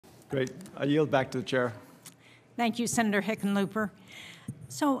Great. I yield back to the chair. Thank you, Senator Hickenlooper.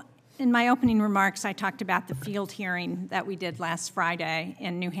 So in my opening remarks, I talked about the field hearing that we did last Friday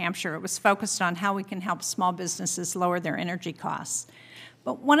in New Hampshire. It was focused on how we can help small businesses lower their energy costs.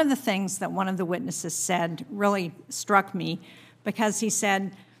 But one of the things that one of the witnesses said really struck me, because he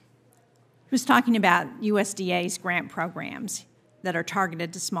was talking about USDA's grant programs that are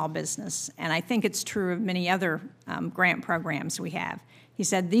targeted to small business, and I think it's true of many other grant programs we have. He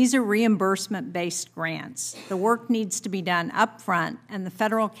said, these are reimbursement-based grants. The work needs to be done up front, and the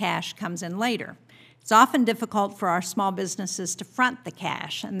federal cash comes in later. It's often difficult for our small businesses to front the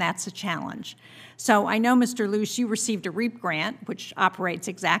cash, and that's a challenge. So I know, Mr. Luce, you received a REAP grant, which operates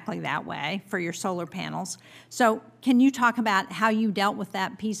exactly that way for your solar panels. So can you talk about how you dealt with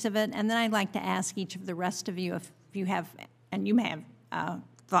that piece of it? And then I'd like to ask each of the rest of you if you have, and you may have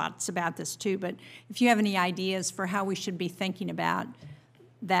thoughts about this too, but if you have any ideas for how we should be thinking about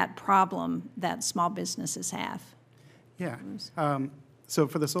that problem that small businesses have. Yeah. So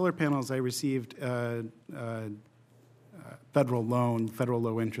for the solar panels, I received a federal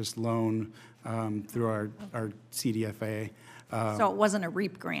low-interest loan through our CDFA. So it wasn't a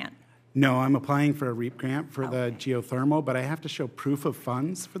REAP grant? No, I'm applying for a REAP grant for the geothermal, but I have to show proof of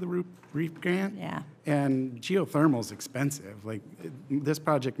funds for the REAP grant. Yeah. And geothermal is expensive. Like, this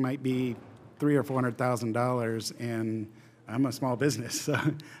project might be $300,000 or $400,000, and I'm a small business. So,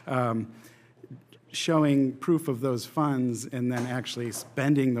 showing proof of those funds and then actually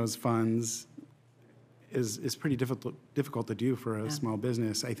spending those funds is pretty difficult to do for a small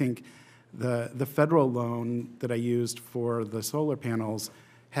business. I think the federal loan that I used for the solar panels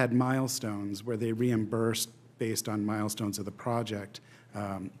had milestones where they reimbursed based on milestones of the project.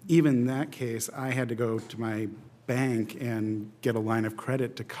 Even in that case, I had to go to my bank and get a line of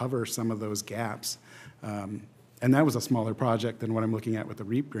credit to cover some of those gaps. And that was a smaller project than what I'm looking at with the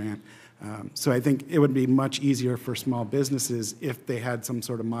REAP grant. So I think it would be much easier for small businesses if they had some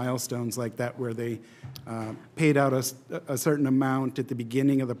sort of milestones like that where they paid out a certain amount at the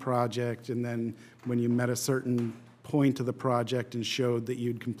beginning of the project, and then when you met a certain point of the project and showed that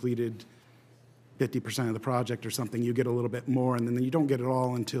you'd completed 50% of the project or something, you get a little bit more, and then you don't get it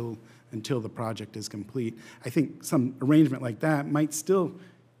all until the project is complete. I think some arrangement like that might still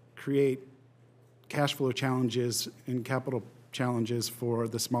create cash flow challenges and capital challenges for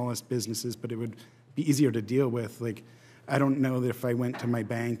the smallest businesses, but it would be easier to deal with. Like, I don't know that if I went to my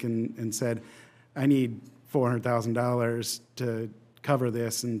bank and said, I need $400,000 to cover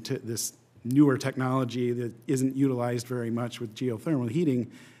this and to this newer technology that isn't utilized very much with geothermal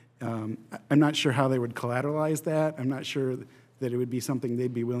heating, I'm not sure how they would collateralize that. I'm not sure that it would be something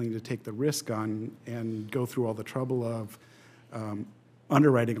they'd be willing to take the risk on and go through all the trouble of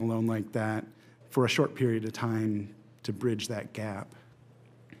underwriting a loan like that for a short period of time to bridge that gap.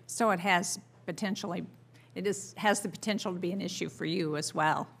 So it has the potential to be an issue for you as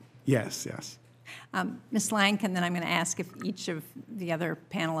well. Yes, yes. Ms. Lank, and then I'm going to ask if each of the other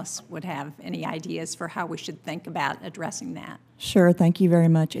panelists would have any ideas for how we should think about addressing that. Sure, thank you very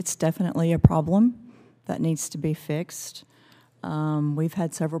much. It's definitely a problem that needs to be fixed. We've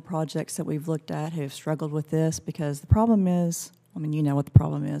had several projects that we've looked at who have struggled with this because the problem is, I mean, you know what the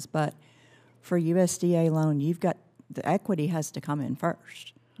problem is, but for USDA loan, the equity has to come in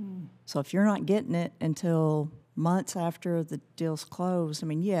first. So if you're not getting it until months after the deal's closed, I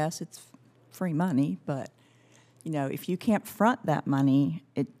mean, yes, it's free money, but, you know, if you can't front that money,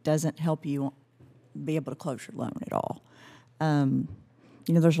 it doesn't help you be able to close your loan at all.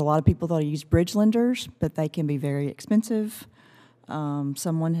 You know, there's a lot of people that use bridge lenders, but they can be very expensive.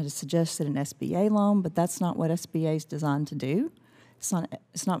 Someone has suggested an SBA loan, but that's not what SBA is designed to do. It's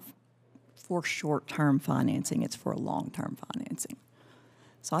not for short-term financing, it's for long-term financing.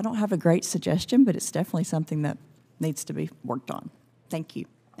 So I don't have a great suggestion, but it's definitely something that needs to be worked on. Thank you.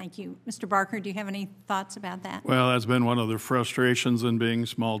 Thank you. Mr. Barker, do you have any thoughts about that? Well, that's been one of the frustrations in being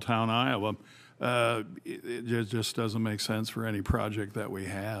small-town Iowa. It just doesn't make sense for any project that we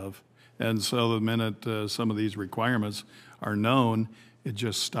have. And so the minute some of these requirements are known, it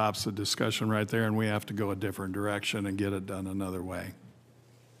just stops the discussion right there, and we have to go a different direction and get it done another way.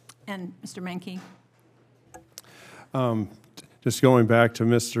 And Mr. Menke? Just going back to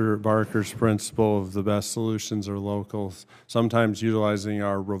Mr. Barker's principle of the best solutions are local, sometimes utilizing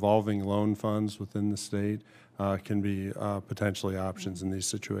our revolving loan funds within the state can be potentially options in these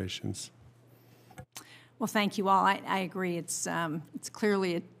situations. Well, thank you all. I agree. It's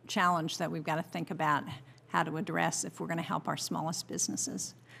clearly a challenge that we've got to think about how to address if we're going to help our smallest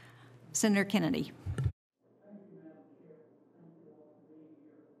businesses. Senator Kennedy.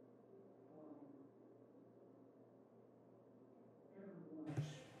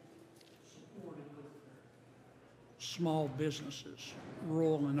 small businesses,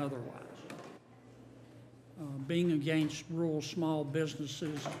 rural and otherwise. Being against rural small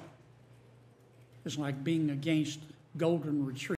businesses is like being against golden retrievers.